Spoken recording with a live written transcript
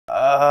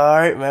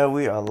Alright, man,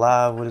 we are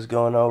live. What is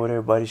going on with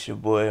everybody? It's your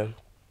boy,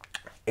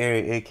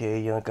 Eric, aka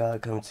Young God,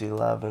 coming to you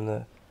live in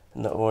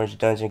the Orange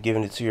Dungeon,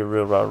 giving it to you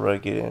real raw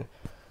rugged. And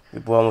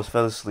your boy almost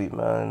fell asleep,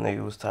 man. The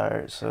nigga was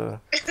tired, so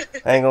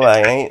I ain't gonna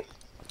lie.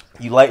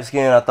 You light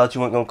skinned? I thought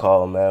you weren't gonna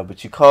call, man,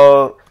 but you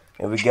called,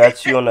 and we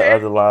got you on the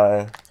other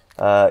line.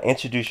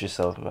 Introduce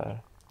yourself, man.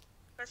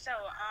 For sure.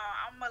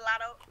 I'm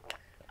Mulatto.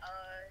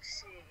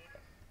 Shit,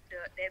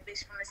 that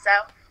bitch from the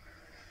south.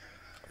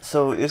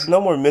 So it's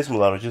no more Miss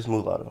Mulatto, just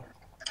Mulatto.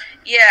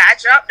 Yeah, I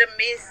dropped the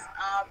Miss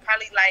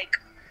probably like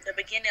the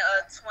beginning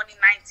of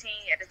 2019,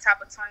 at the top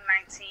of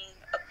 2019,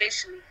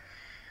 officially.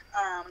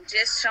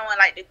 Just showing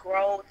like the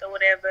growth or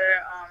whatever,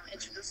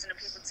 introducing the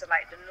people to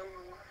like the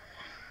new,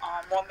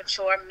 more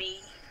mature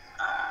me,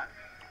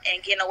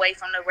 and getting away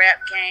from the rap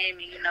game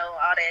and all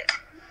that.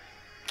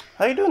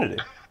 How you doing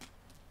today?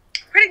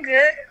 Pretty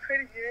good.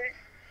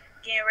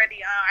 Getting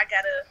ready. I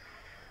got a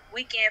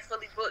weekend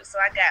fully booked, so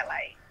I got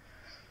like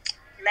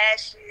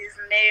lashes,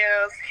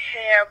 nails,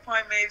 hair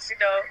appointments,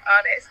 all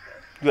that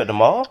stuff. You at the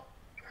mall?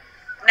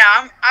 No,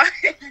 I'm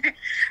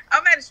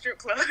I'm at a strip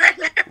club right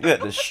now. You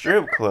at the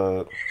strip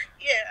club?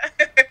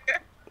 Yeah.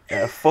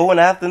 At 4 in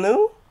the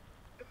afternoon?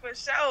 For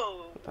sure.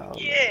 Oh,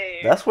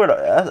 yeah.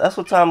 Man. That's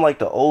what time like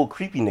the old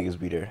creepy niggas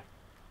be there.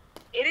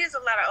 It is a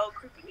lot of old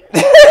creepy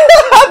niggas.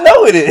 I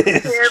know it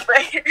is.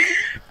 Yeah,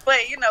 but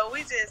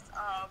we just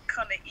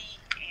come to eat,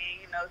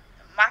 and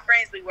my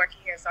friends be working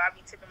here, so I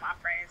be tipping my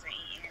friends and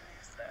eating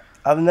and stuff.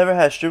 I've never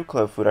had strip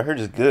club food. I heard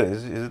it's good.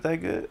 Is it that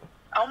good?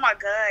 Oh my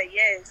god,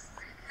 yes.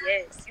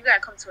 You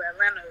gotta come to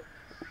Atlanta.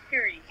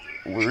 Period.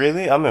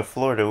 Really? I'm in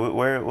Florida.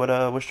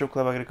 What strip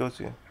club I gotta go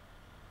to?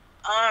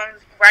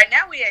 Right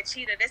now we at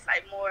Cheetah. That's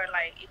like more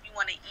like if you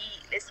want to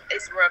eat, it's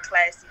real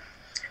classy.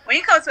 When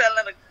you come to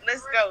Atlanta,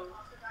 let's go.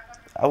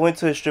 I went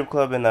to a strip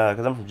club in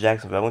cause I'm from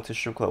Jacksonville. I went to a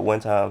strip club one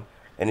time,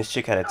 and this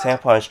chick had a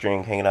tampon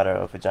string hanging out of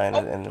her vagina,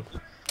 and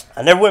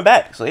I never went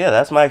back. So yeah,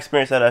 that's my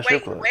experience at a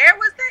strip club. Where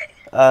was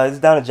that? It's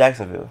down in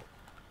Jacksonville.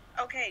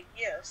 Okay,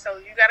 yeah. So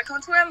you gotta come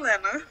to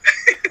Atlanta.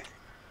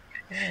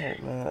 Yeah,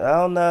 man. I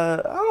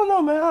don't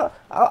know, man.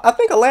 I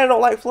think Atlanta don't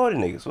like Florida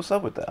niggas. What's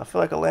up with that? I feel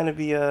like Atlanta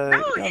be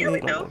No, yeah,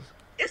 we do.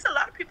 It's a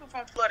lot of people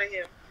from Florida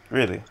here.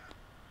 Really?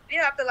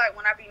 Yeah, I feel like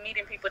when I be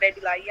meeting people, they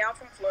be like, "Yeah, I'm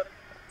from Florida.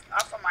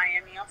 I'm from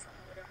Miami. I'm from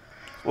whatever."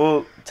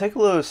 Well, take a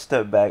little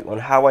step back on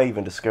how I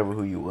even discovered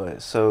who you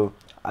was. So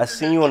I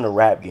seen you on the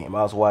rap game.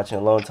 I was watching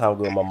a long time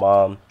ago with my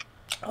mom.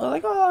 I was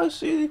like, oh,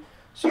 she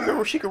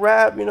could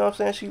rap. You know what I'm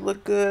saying? She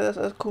looked good.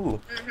 That's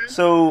cool.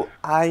 So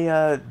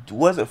I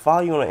wasn't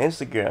following you on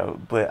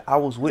Instagram, but I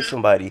was with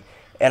somebody,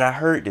 and I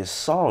heard this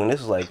song.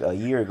 This was like a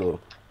year ago,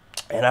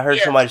 and I heard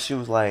somebody. She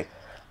was like,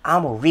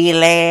 "I'm a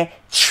real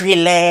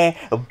trillin',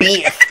 a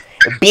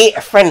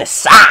bit from the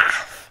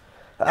south."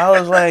 I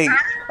was like,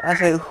 I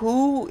said,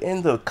 who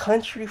in the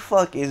country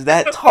fuck is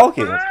that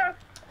talking?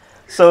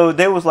 So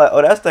they was like,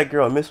 oh, that's that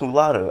girl, Miss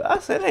Mulatto. I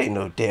said, ain't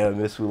no damn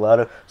Miss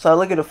Mulatto. So I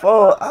look at the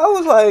phone. I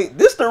was like,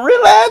 this the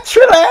real ass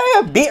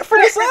trillin' bit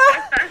from the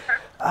south?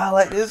 I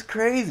like, this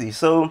crazy.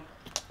 So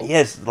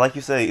yes, like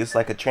you say, it's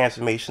like a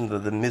transformation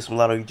of the Miss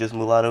Mulatto, you just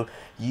Mulatto.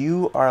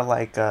 You are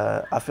like,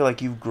 I feel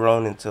like you've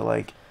grown into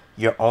like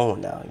your own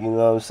now. You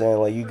know what I'm saying?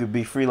 Like you could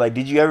be free. Like,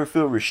 did you ever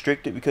feel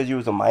restricted because you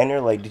was a minor?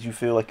 Like, did you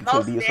feel like you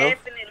couldn't be yourself?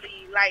 Most definitely.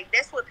 Like,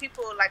 that's what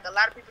people, like, a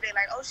lot of people, they're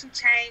like, oh, she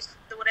changed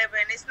or whatever.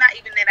 And it's not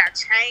even that I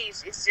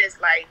changed. It's just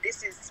like,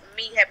 this is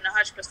me having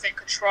 100%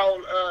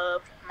 control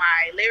of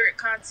my lyric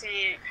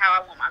content, how I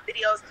want my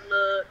videos to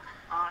look,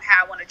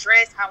 how I want to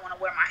dress, how I want to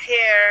wear my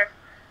hair.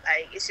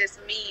 Like, it's just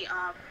me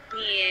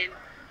being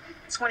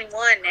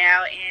 21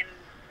 now and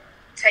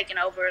taking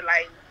over,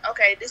 like,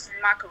 okay, this is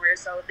my career,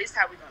 so this is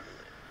how we going to do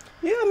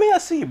it. Yeah, I mean, I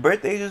see your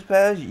birthday just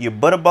passed. Your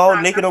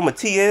butterball naked on my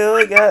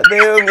TL,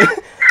 goddamn.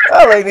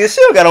 I like this.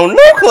 She don't got on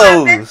no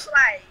clothes.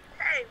 Like,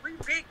 hey, we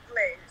big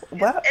blessed.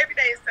 Wow. Every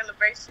day is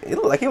celebration. It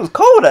looked like it was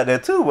cold out there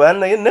too, but I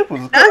know your nipples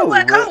was cold. No, it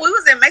wasn't cold. We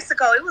was in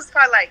Mexico. It was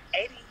probably like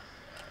 80.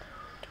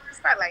 It's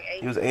probably like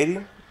 80. It was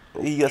 80.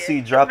 You see,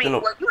 you dropped in.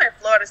 Well, you in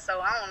Florida,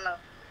 so I don't know.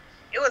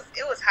 It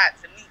was hot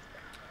to me.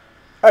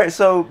 All right,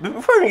 so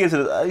before we get to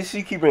this,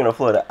 you keep bringing up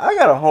Florida. I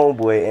got a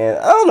homeboy, and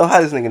I don't know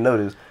how this nigga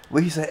know this,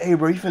 but he said, "Hey,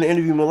 bro, you finna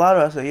interview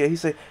Mulatto?" I said, "Yeah." He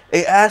said,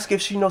 "Hey, ask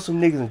if she knows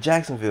some niggas in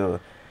Jacksonville."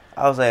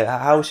 I was like,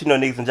 "How would she know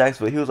niggas in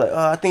Jacksonville?" He was like,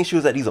 "Oh, I think she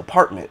was at these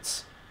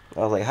apartments." I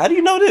was like, "How do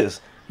you know this?"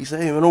 He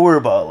said, "Hey, man, don't worry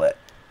about all that."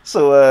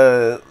 So,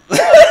 no,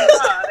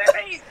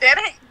 that ain't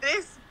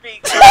this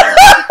big. I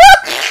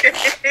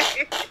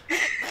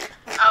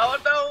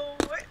don't know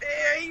what the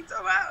hell he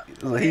talking about.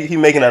 So he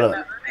making that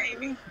up.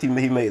 He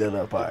made that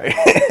up, alright.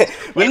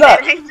 But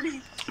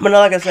not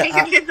like I said. She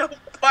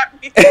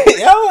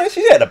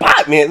had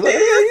apartments. What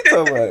you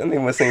talking about? That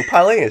nigga was saying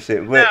parlay and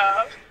shit. But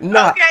okay.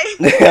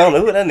 I don't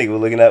know who that nigga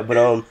was looking at. But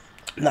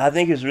I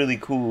think it's really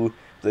cool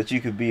that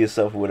you could be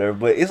yourself or whatever.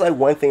 But it's like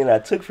one thing that I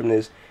took from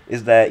this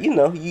is that you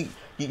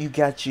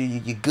got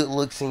your good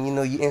looks and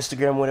your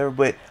Instagram or whatever.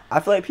 But I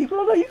feel like people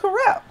don't know you can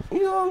rap.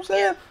 You know what I'm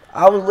saying?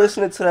 I was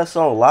listening to that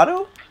song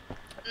Lotto.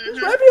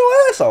 Just rap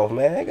your ass off,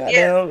 man. Yeah,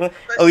 Goddamn. for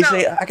Oh, you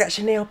say sure. I got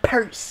Chanel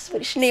purse.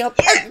 What Chanel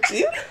Yeah, purse?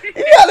 You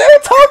got there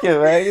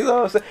talking, man. You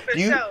know what I'm saying? for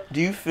sure.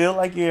 Do you feel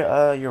like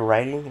your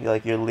writing,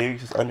 like your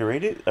lyrics, is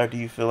underrated, or do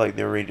you feel like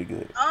they're rated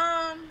good?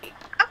 I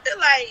feel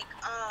like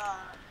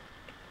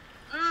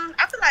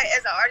I feel like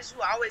as an artist,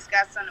 you always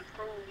got something to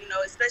prove. You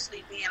know,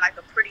 especially being like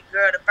a pretty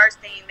girl. The first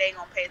thing they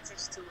gonna pay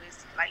attention to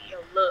is like your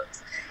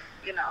looks.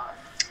 You know,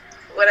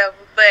 whatever.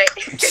 But I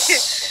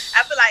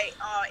feel like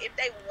if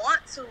they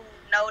want to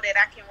know that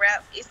I can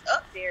rap, it's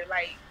up there.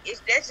 Like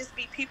that just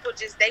be people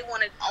they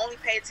want to only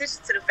pay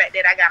attention to the fact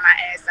that I got my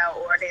ass out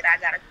or that I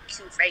got a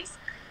cute face.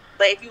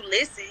 But if you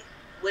listen,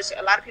 which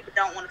a lot of people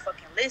don't want to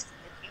fucking listen,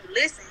 if you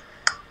listen,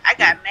 I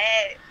got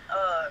mad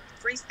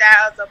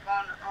freestyles up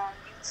on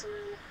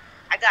YouTube.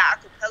 I got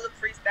acapella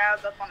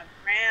freestyles up on the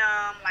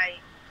gram. Like,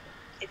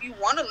 if you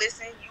want to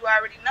listen, you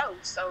already know.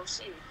 So,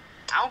 shit,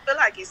 I don't feel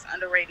like it's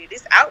underrated.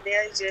 It's out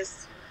there. It's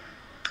just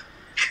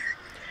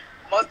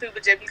most people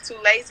just be too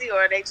lazy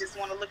or they just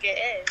want to look at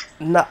ads.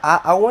 No,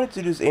 I wanted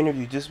to do this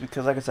interview just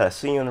because, like I said, I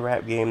see you in the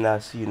rap game, now I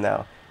see you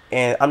now.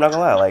 And I'm not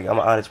gonna lie, like, I'm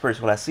an honest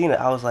person. When I seen it,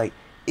 I was like,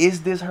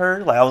 is this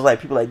her? Like, I was like,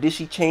 people like, did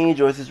she change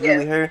or is this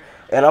really her?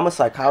 And I'm a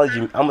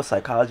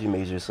psychology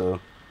major, so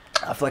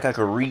I feel like I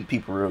could read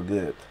people real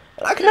good.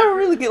 And I can never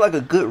really get like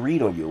a good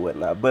read on you or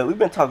whatnot. But we've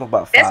been talking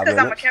about 5 minutes. That's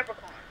because I'm a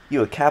Capricorn.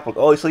 You a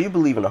Capricorn? Oh, so you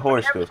believe in the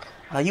horoscopes?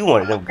 You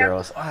one of them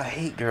girls. I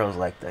hate girls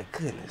like that.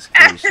 Goodness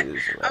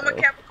gracious. I'm a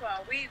Capricorn.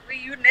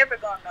 You never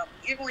gonna know me.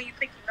 Even when you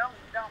think you know me,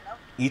 you don't know me.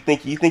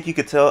 You think you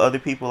could tell other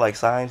people like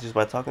signs just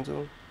by talking to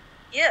them?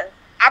 Yeah,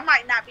 I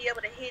might not be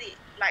able to hit it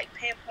like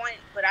pinpoint,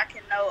 but I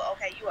can know.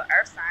 Okay, you an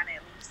Earth sign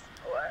at least,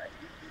 or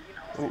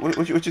you know.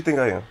 What you think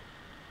I am?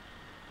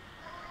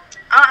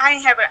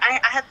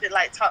 I have to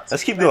like talk to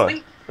Let's you. keep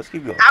going. Let's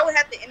keep going. I would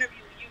have to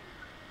interview you.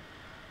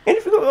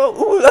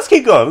 Let's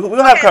keep going.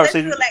 We'll have a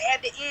conversation. Let's do, like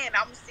at the end,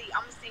 I'm gonna see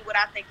what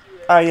I think you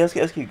is. All right, let's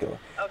keep going.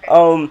 Okay.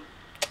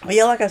 But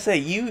yeah, like I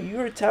said,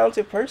 you're a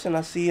talented person.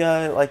 I see,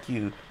 like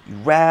you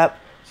rap.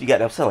 You got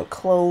them selling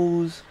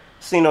clothes.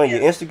 Seen on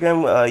your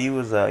Instagram, you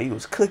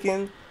was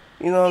cooking.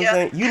 You know what I'm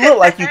saying? You look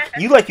like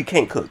you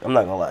can't cook. I'm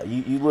not gonna lie.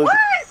 You look. What?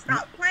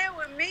 Stop playing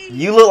with me.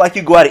 You look like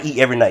you go out to eat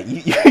every night.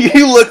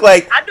 You look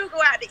like. I do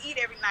go out to eat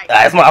every night.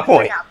 That's my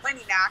point. I got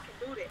money now. I can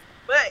do that,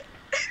 but.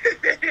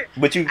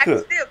 But you I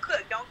cook. can still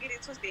cook. Don't get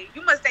it twisted.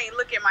 You must ain't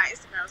look at my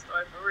Instagram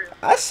story for real.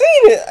 I seen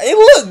it. It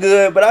looked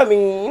good, but I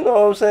mean, you know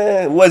what I'm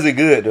saying? Was it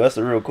good though? That's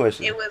the real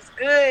question. It was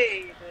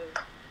good.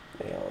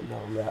 Hell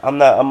no, man. I'm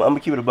gonna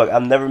keep it a buck.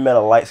 I've never met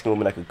a light skinned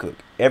woman that could cook.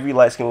 Every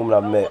light skinned woman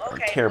I've met are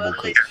terrible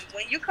cooks.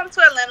 When you come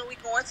to Atlanta, we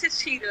going to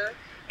Cheetah,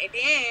 and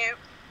then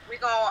we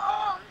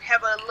gonna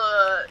have a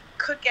little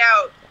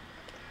cookout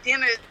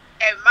dinner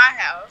at my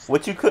house.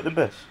 What you cook the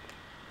best?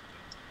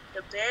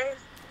 The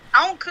best?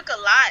 I don't cook a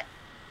lot,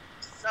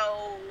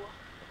 so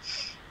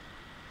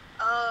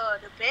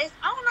the best.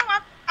 I don't know.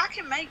 I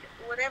can make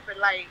whatever.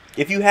 Like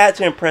if you had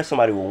to impress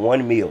somebody with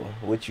one meal,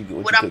 what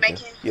I'm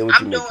making? Yeah,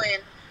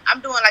 I'm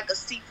doing like a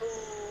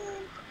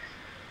seafood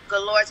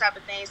galore type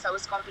of thing. So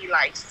it's gonna be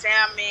like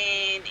salmon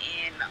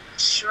and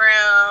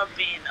shrimp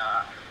and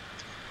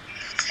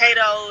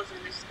potatoes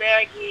and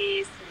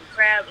asparagus and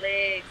crab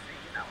legs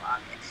and all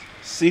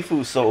that.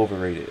 Seafood's so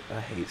overrated. I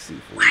hate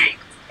seafood. What?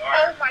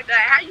 Oh my god,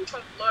 how you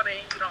from Florida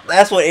and you don't?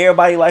 That's what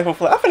everybody like from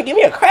Florida. I'm finna give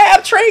me a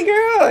crab tray,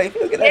 girl. Like,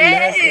 look at that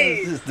nasty.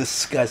 This is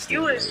disgusting.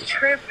 You was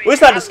tripping. Well,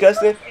 it's not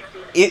disgusting.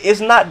 It's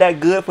not that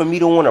good for me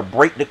to want to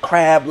break the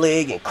crab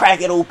leg and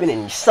crack it open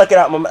and suck it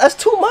out my mouth. That's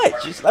too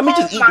much. Let me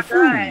just eat the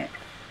food. God.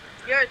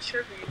 You're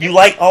tripping. You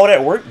like all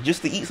that work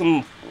just to eat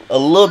a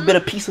little bit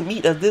of piece of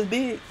meat that's this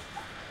big?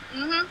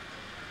 Mhm.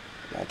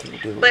 I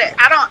can't do it. But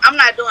I'm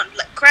not doing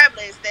like, crab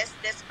legs. That's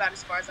about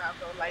as far as I'll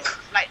go. Like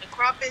the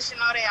crawfish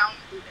and all that. I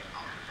don't do that.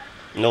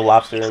 No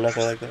lobster or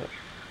nothing like that.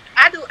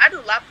 I do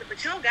lobster,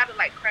 but you don't gotta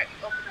like crack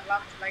open the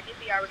lobster. Like it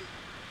be already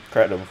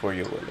cracked up before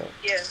you order.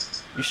 Yeah.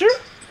 You sure?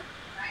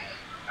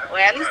 Well,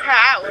 at least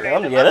how I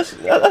order. Yeah, that's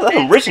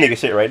some rich nigga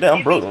shit right there.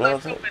 I'm broke. You know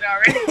what I'm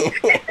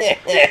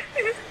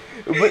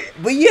saying?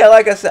 But yeah,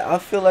 like I said, I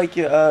feel like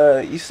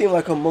you seem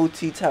like a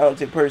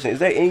multi-talented person. Is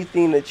there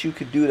anything that you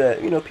could do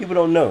that people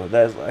don't know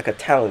that's like a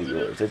talent of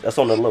yours that's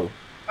on the low?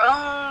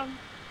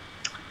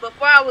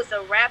 Before I was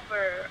a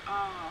rapper,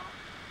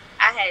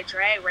 I had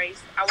drag race.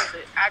 I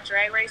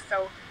drag race,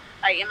 so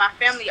like in my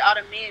family, all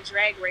the men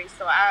drag race.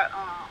 So I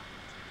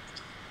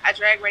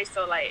drag race,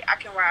 so like I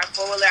can ride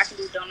 4-wheeler, I can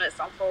do donuts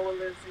on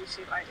 4-wheelers and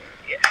shit like that.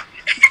 Yeah.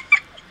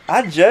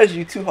 I judge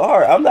you too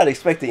hard. I'm not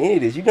expecting any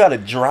of this. You know how to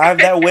drive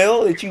that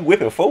well that you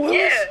whipping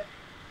 4-wheelers?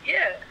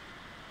 Yeah.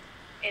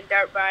 And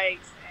dirt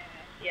bikes, and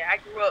yeah, I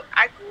grew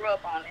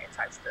up on that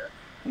type stuff.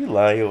 You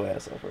lying your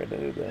ass off right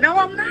there. No,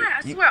 I'm not.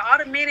 I swear, all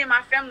the men in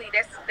my family,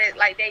 that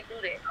like they do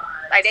that.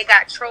 Like they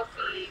got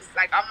trophies.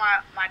 Like all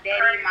my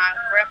daddy, my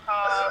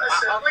grandpa, my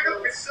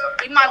uncle,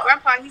 even my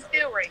grandpa, he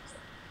still races.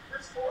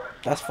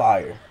 That's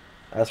fire.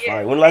 That's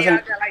fire. When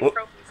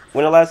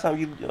the last time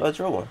you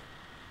drove one?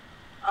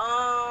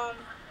 I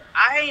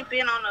ain't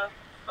been on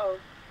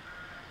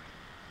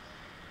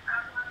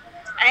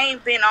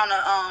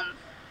a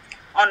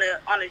on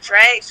a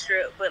drag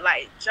strip, but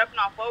like jumping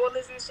off four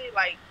wheelers and shit,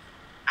 like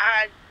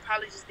I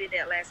probably just did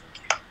that last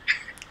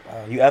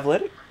weekend. You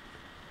athletic?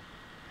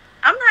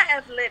 I'm not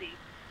athletic.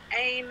 I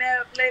ain't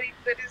athletic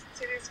for this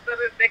titties for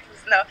the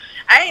thickness. No,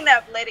 I ain't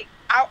athletic.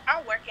 I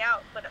work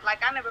out, but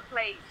like I never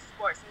played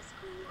sports in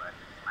school or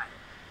anything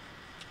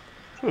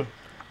like Hmm.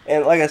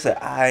 And like I said,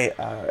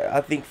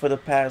 I think for the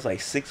past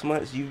like 6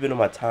 months, you've been on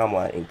my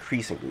timeline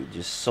increasingly,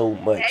 just so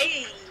that. much.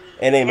 Hey,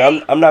 And hey, man,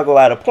 hey. I'm not gonna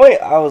lie. The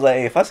point, I was like,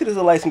 hey, if I see this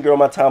light skinned girl on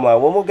my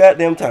timeline one more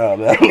goddamn time,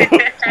 man,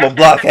 I'm a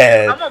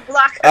blockhead. I'm a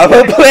block. I'm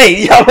a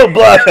play. I'm a No, that's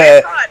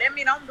blockhead. hard. That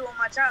mean I'm doing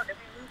my job. That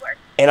mean we work.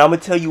 And I'm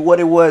gonna tell you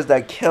what it was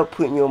that kept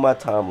putting you on my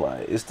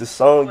timeline. It's the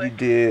song you What?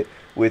 did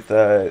with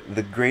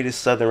the greatest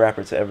Southern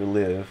rapper to ever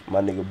live,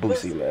 my nigga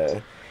Boosie, Boosie.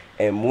 man.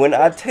 And when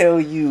I tell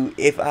you,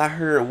 if I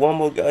heard one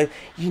more guy,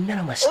 you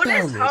know my Oh,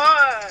 that's stomach.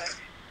 hard.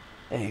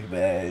 Hey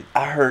man,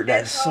 I heard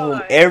that That's so.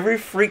 hard. Every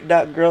freaked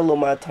out girl on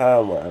my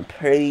timeline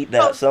played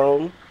that Posted.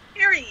 song.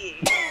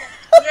 Period.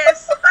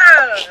 Yes,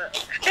 sir.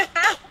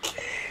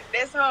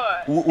 That's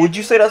hard. Would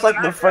you say that's like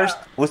the first?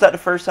 Was that the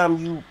first time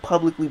you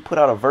publicly put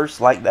out a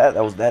verse like that?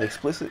 That was that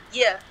explicit?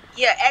 Yeah,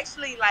 yeah.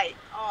 Actually, like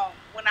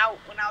when I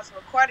was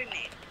recording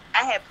it,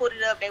 I had put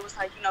it up. They was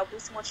like,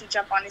 Boosie wants you to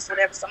jump on this,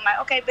 whatever. So I'm like,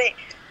 okay, bet.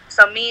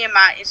 So me and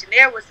my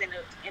engineer was in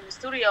the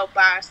studio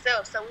by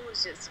ourselves. So we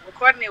was just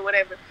recording it,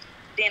 whatever.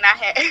 Then I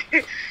had,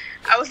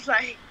 I was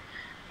like,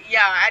 yeah,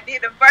 I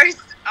did the verse.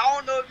 I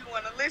don't know if you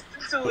want to listen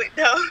to it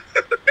though.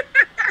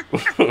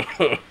 Like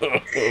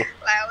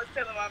I was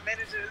telling my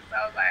manager, so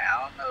I was like, I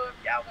don't know if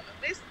y'all want to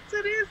listen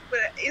to this,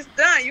 but it's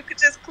done. You could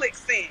just click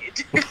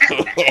send.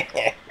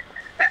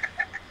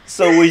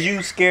 So was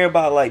you scared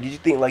about like? Did you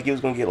think like it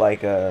was gonna get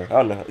like I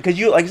don't know? Because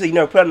you like you said you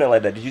never put it out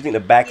like that. Did you think the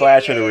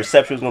backlash or the Yeah.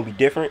 reception was gonna be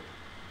different?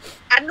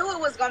 I knew it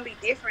was gonna be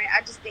different.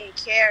 I just didn't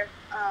care.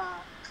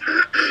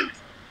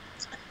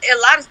 A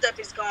lot of stuff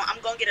is going.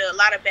 I'm gonna get a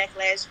lot of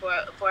backlash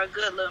for a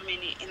good little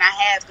minute, and I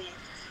have been.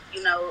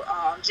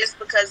 Just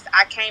because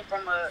I came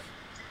from a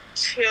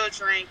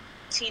children,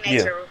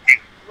 teenager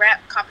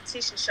rap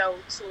competition show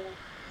to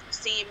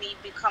seeing me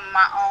become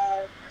my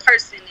own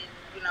person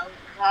and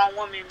grown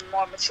woman,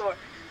 more mature.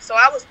 So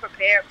I was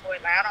prepared for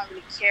it. Like I don't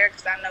really care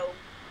because I know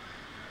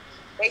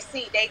they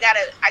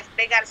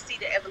gotta see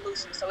the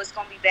evolution. So it's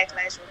gonna be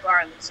backlash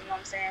regardless. You know what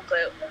I'm saying?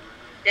 But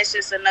that's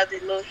just another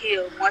little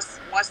hill. Once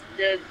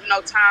the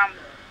time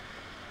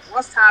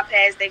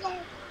passed,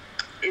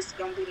 it's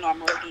gonna be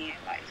normal again.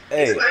 Like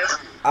Hey,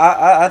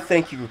 I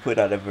thank you for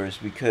putting out that verse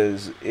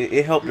because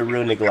it helped a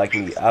real nigga like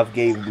me. I've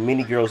gave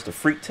many girls the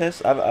freak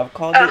test. I've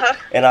called it,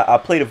 and I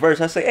play the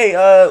verse. I say, hey,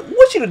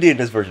 what you done did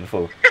this verse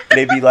before? And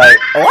they be like,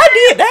 oh, I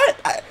did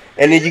that.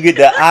 And then you get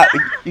the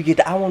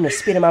I want to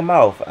spit in my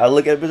mouth. I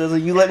look at it and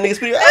like, you let niggas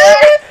spit.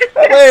 Hey,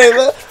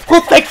 man,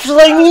 well, thanks for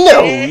letting me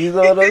know. You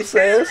know what I'm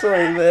saying? So,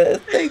 man,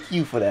 thank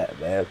you for that,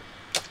 man.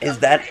 Is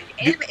that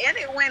and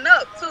it went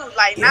up too?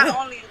 Like not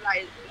only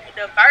like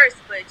the verse,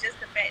 but just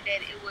the fact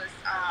that it was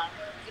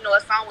a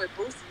song with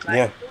Boosie.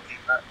 Like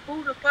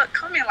who the fuck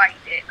coming like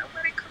that?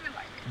 Nobody coming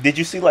like that. Did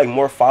you see like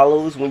more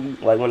follows when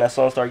that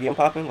song started getting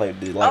popping? Like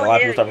did like a lot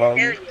of people start following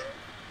you?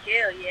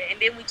 Hell yeah. And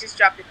then we just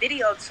dropped the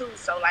video too,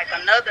 so like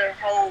another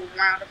whole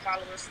round of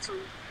followers too.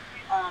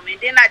 And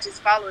then not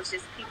just followers,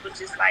 just people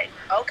just like,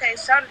 okay,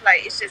 shout it.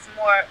 Like it's just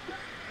more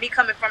me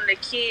coming from the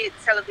kid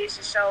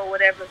television show or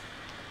whatever.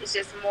 It's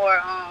just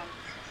more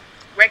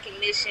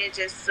recognition,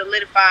 just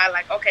solidify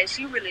like, okay,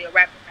 she really a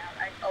rapper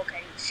now. Like,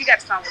 okay, she got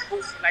a song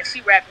with Boosie, like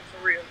she rapping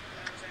for real. You know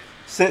what I'm saying?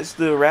 Since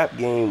the rap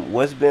game,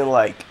 what's been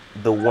like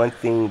the one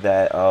thing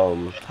that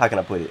how can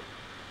I put it?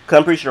 Cause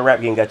I'm pretty sure the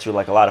rap game got you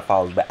like a lot of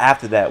followers, but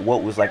after that,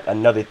 what was like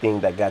another thing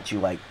that got you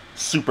like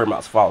super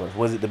amounts of followers?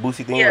 Was it the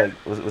Boosie thing? Yeah.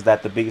 Like was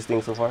that the biggest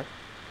thing so far?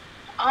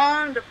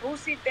 The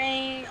Boosie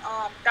thing,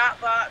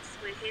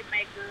 Thoughtbox with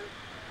Hitmaker,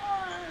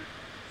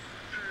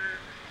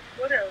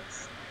 what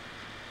else?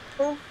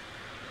 Who?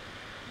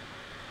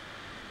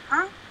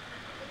 Huh?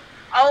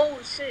 Oh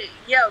shit,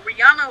 yeah,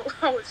 Rihanna.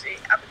 Oh shit,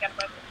 I forgot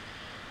about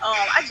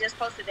that. I just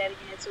posted that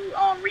again too.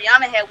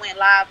 Rihanna had went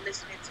live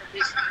listening to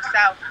Bitch from the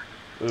South,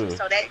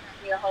 so that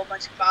gave me a whole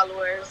bunch of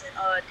followers.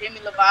 Demi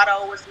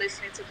Lovato was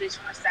listening to Bitch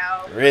from the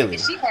South. Really? And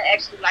she had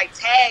actually like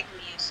tagged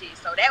me and shit,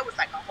 so that was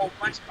like a whole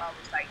bunch of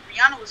followers. Like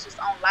Rihanna was just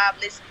on live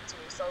listening to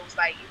it, so it was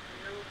like if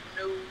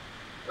you knew,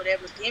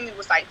 whatever. Demi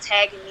was like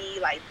tagging me,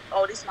 like,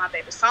 oh, this is my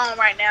favorite song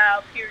right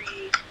now.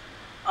 Period.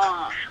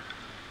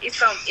 It's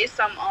some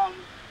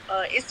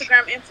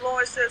Instagram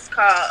influencers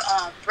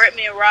called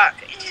Bretman Rock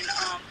and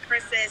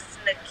Princess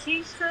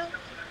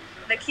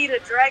Nikita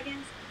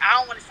Dragons. I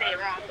don't want to say it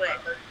wrong, but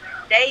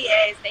they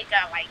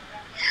got like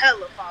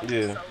hella followers.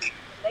 Yeah. So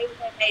they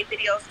have made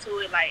videos to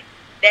it. Like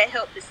that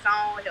helped the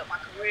song, helped my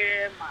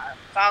career, my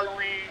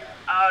following,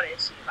 all that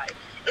shit. Like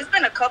it's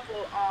been a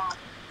couple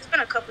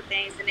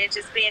things, and then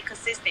just being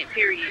consistent.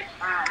 Period.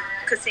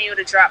 Continue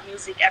to drop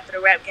music after the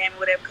rap game or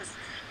whatever, because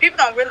people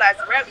don't realize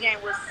the rap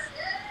game was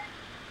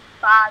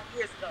 5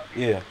 years ago.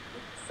 Yeah.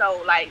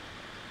 So like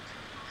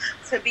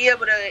to be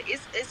able to,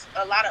 it's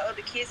a lot of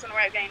other kids in the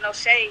rap game. No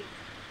shade,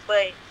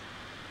 but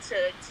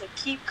to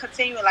keep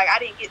continuing. Like I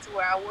didn't get to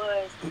where I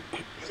was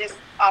just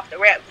off the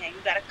rap game.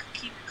 You gotta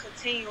keep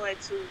continuing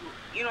to,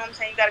 you know what I'm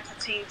saying? You gotta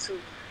continue to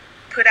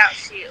put out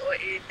shit. Or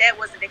if that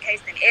wasn't the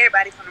case, then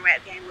everybody from the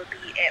rap game would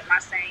be at my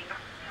same,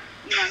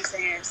 you know what I'm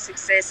saying,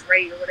 success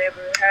rate or whatever,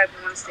 however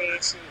you want to say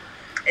it. Shit.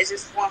 It's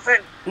just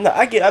 100. No,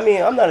 I mean,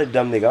 I'm not a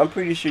dumb nigga. I'm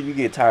pretty sure you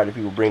get tired of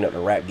people bringing up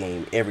the rap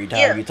game every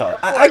time you talk.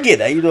 I get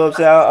that. You know what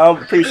I'm saying?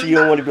 I'm pretty sure you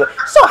don't want to be like,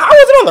 so how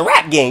was it on the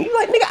rap game? You're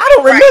like, nigga, I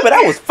don't remember.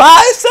 That was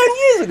 5-7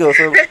 years ago.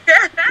 So,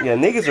 yeah,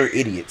 niggas are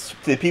idiots.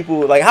 To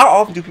people, like, how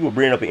often do people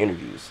bring it up in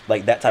interviews?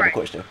 Like, that type of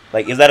question.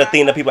 Like, is that a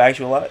thing that people ask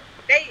you a lot?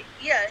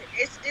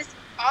 It's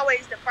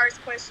always the first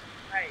question.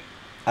 Like,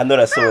 I know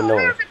that's so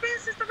annoying. How's it been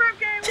since the rap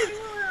game? What you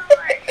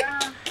like,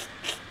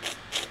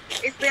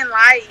 it's been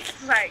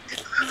life.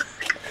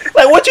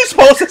 Like, what you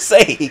supposed to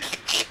say?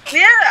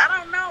 Yeah, I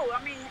don't know.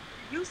 I mean,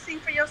 you see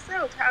for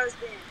yourself how it's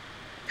been.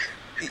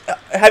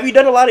 Have you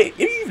done a lot of?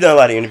 You've done a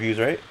lot of interviews,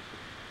 right?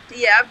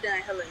 Yeah, I've done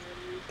hella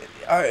interviews.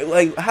 All right,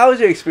 like, how is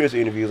your experience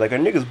with interviews? Like, are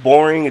niggas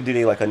boring, or do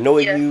they like annoy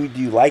you?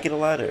 Do you like it a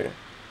lot, or?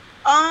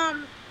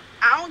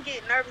 I don't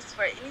get nervous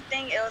for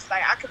anything else.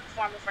 Like I could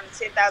perform in front of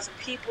 10,000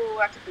 people.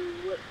 I could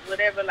do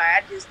whatever.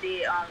 Like I just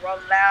did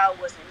Rolling Loud.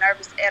 Wasn't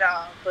nervous at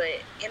all. But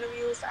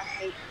interviews, I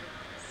hate.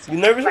 You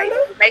nervous right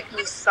now? It make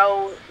me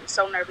so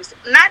nervous.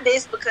 Not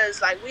this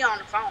because like we on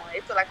the phone.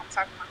 It feel like I'm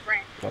talking to my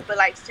friend. Okay. But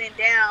like sitting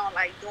down,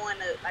 like doing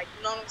the like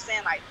you know what I'm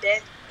saying, like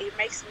that. It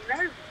makes me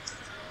nervous.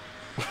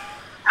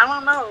 I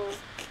don't know.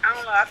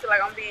 I feel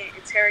like I'm being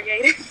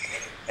interrogated.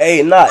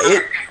 Hey, nah.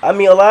 I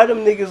mean, a lot of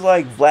them niggas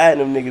like Vlad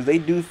and them niggas. They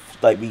do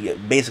like be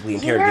basically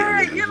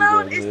interrogating niggas. You know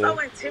it's so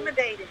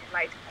intimidating.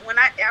 Like when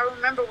I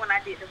remember when I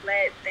did the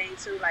Vlad thing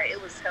too. Like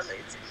it was hella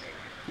intimidating.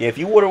 Yeah, if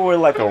you would have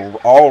worn like a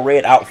all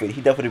red outfit,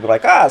 he definitely be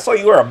like, so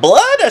you wear a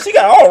blood? Or she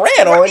got all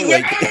red on.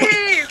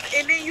 Yes,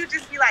 and then you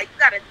just be like, you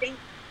gotta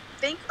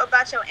think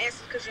about your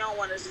answers because you don't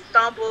want to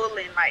stumble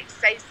and like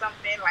say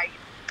something like.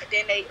 And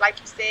then they, like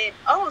you said,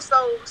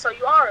 so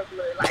you are a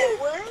blood. Like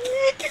what?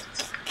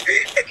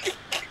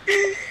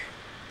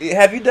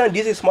 Have you done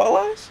DJ Small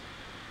Eyes?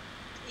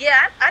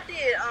 Yeah, I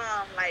did.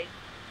 Like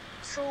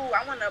two.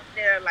 I went up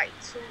there like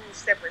 2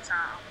 separate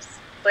times.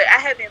 But I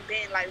haven't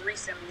been like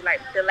recently. Like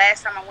the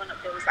last time I went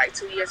up there was like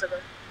 2 years ago.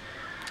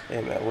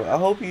 Hey man, well I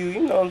hope you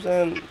know what I'm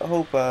saying. I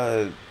hope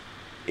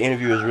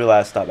interviewers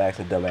realize stop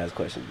asking dumbass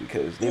questions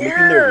because they make you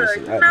nervous.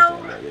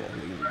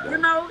 You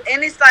know,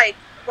 and it's like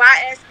why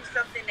ask me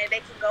something that they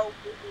can go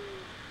Google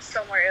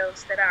somewhere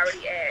else that I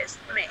already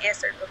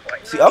answered before.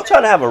 You know See, I'm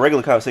trying to have a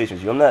regular conversation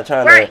with you. I'm not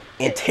trying to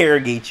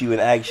interrogate you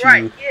and ask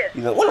you.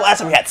 You know, when the last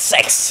time you had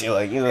sex? You're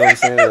like, you know what I'm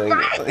saying?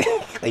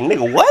 Like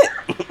nigga, what?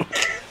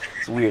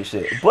 It's weird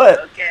shit.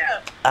 But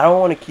I don't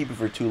want to keep it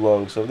for too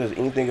long. So if there's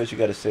anything else you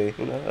got to say,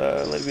 you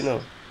know, let me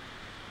know.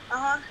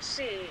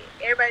 Shit.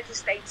 Everybody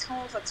just stay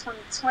tuned for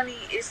 2020.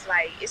 It's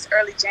like it's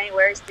early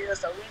January still,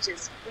 so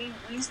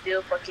we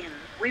still fucking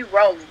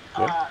rolling.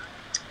 Yeah.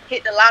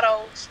 Hit the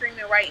Lotto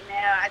streaming right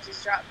now. I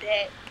just dropped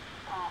that.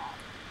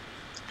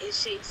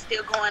 It's shit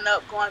still going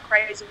up, going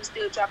crazy. We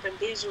still dropping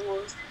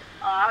visuals.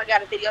 I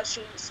got a video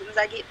shoot as soon as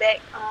I get back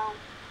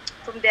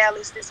from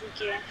Dallas this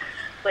weekend.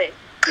 But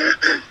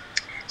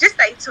just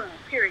stay tuned.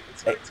 Period.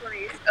 2020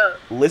 is up.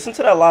 Listen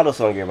to that Lotto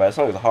song, everybody. That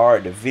song is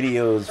hard. The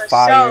video is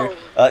fire. Sure.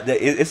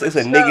 It's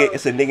a nigga.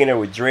 It's a nigga in there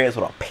with dreads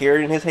with a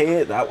parrot in his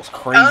head. That was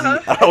crazy.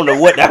 I don't know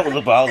what that was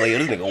about. I was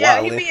like, this nigga wild.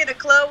 Yeah, he be in the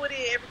club with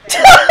it.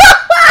 Everything.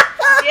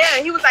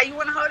 Yeah, he was like, "You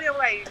want to hold it?" I'm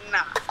like,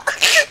 nah.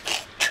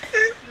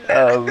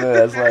 Oh man,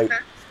 that's like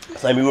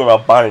it's like me with my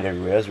bonnet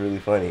everywhere. That's really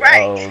funny.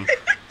 Right.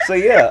 So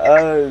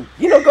yeah,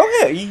 you know, go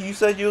ahead. You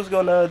said you was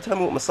gonna tell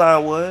me what my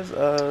sign was.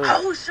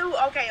 Oh shoot.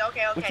 Okay.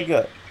 What you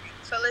got?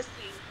 So let's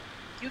see.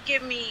 You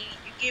give me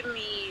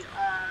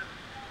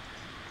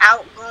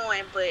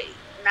outgoing, but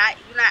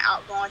you're not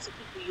outgoing to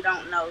people you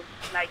don't know.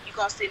 Like you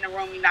gonna sit in the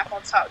room, you're not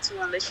gonna talk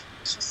to unless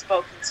you're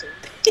spoken to.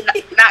 You're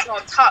not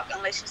gonna talk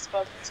unless you're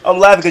spoken to. I'm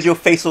laughing because your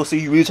face so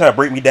serious. You really trying to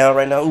break me down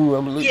right now? Ooh,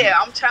 I'm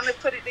trying to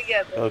put it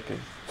together. Okay.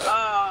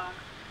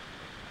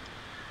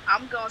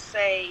 I'm gonna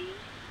say.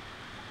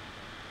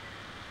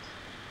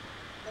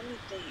 Let me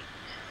think.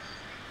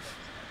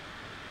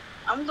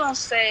 I'm gonna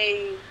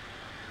say.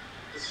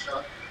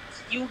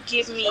 You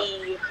give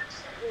me.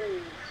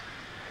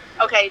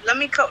 Okay, let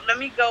me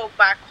go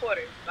by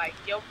quarter. Like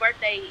your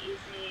birthday is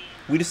in.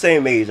 We the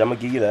same age. I'm gonna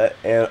give you that,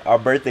 and our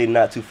birthday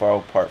not too far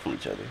apart from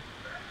each other.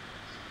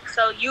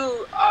 So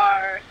you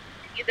are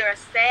either a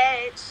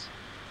Sag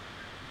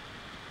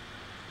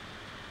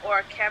or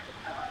a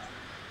Capricorn.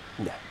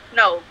 No.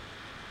 No.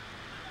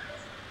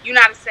 You're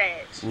not a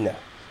Sag. No.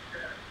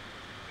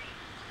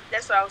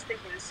 That's what I was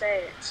thinking. A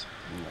Sag.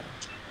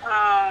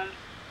 No.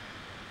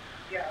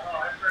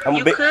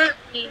 You could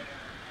be.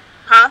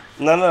 Huh?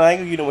 No, I ain't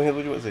gonna give you no more.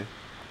 What you want to say?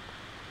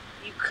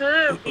 You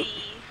could be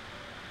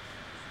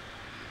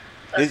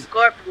a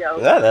Scorpio.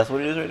 Yeah, that's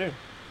what it is right there.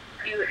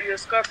 You're a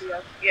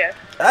Scorpio, yeah.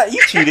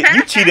 You cheated.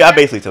 I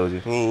basically told you.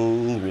 You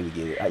didn't really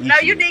get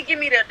it. You did give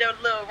me the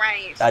little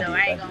range, though.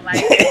 I ain't gonna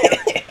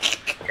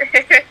lie.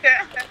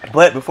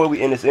 But before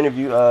we end this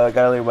interview,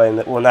 gotta let everybody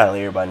know, well, not let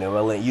everybody know,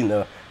 I'll let you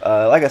know.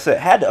 Like I said,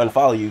 had to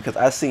unfollow you because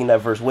I've seen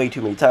that verse way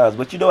too many times.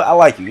 But you know what? I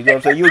like you. You know what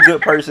I'm saying? You're a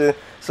good person.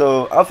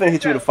 So I'm finna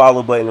hit you with a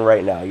follow button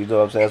right now. You know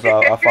what I'm saying?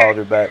 So I followed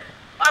her back.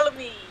 Follow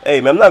me. Hey,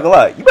 man, I'm not gonna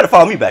lie. You better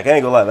follow me back. I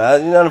ain't gonna lie,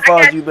 man. You know, I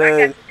followed you,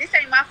 man. This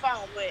ain't my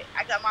phone, but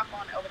I got my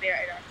phone over there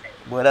at our table.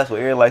 Boy, that's what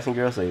every licensed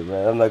girl say,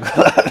 man. I'm not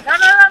gonna lie.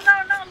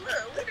 No.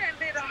 Look, we done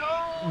did a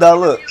whole. No,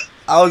 look.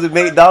 I was at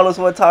McDonald's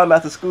one time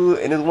after school,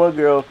 and this one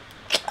girl,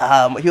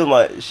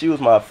 she was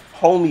my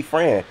homie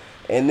friend.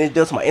 And then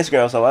just my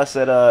Instagram or something. I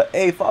said,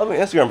 hey, follow me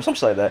on Instagram or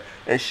something like that.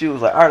 And she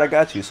was like, all right, I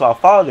got you. So I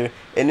followed her.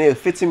 And then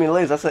 15 minutes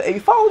later, I said, hey,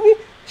 follow me?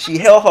 She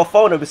held her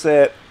phone up and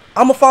said,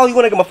 I'm going to follow you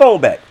when I get my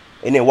phone back.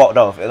 And then walked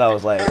off. And I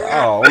was like,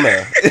 oh,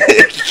 man.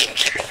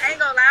 I ain't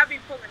gonna lie, I be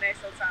pulling that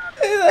sometimes.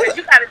 Because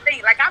you got to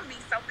think, like, I meet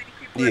so many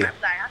people. Yeah. And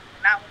I'm like, I do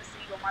not want to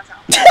see you on my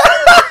time.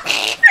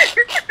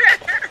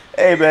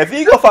 Hey, man, if you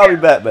ain't gonna follow me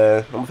back,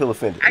 man, I'm gonna feel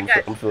offended.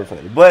 I'm feel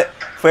offended. But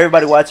for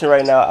everybody watching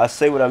right now, I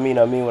say what I mean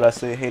what I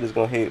say. Haters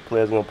gonna hate,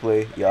 players gonna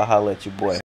play. Y'all holla at your boy.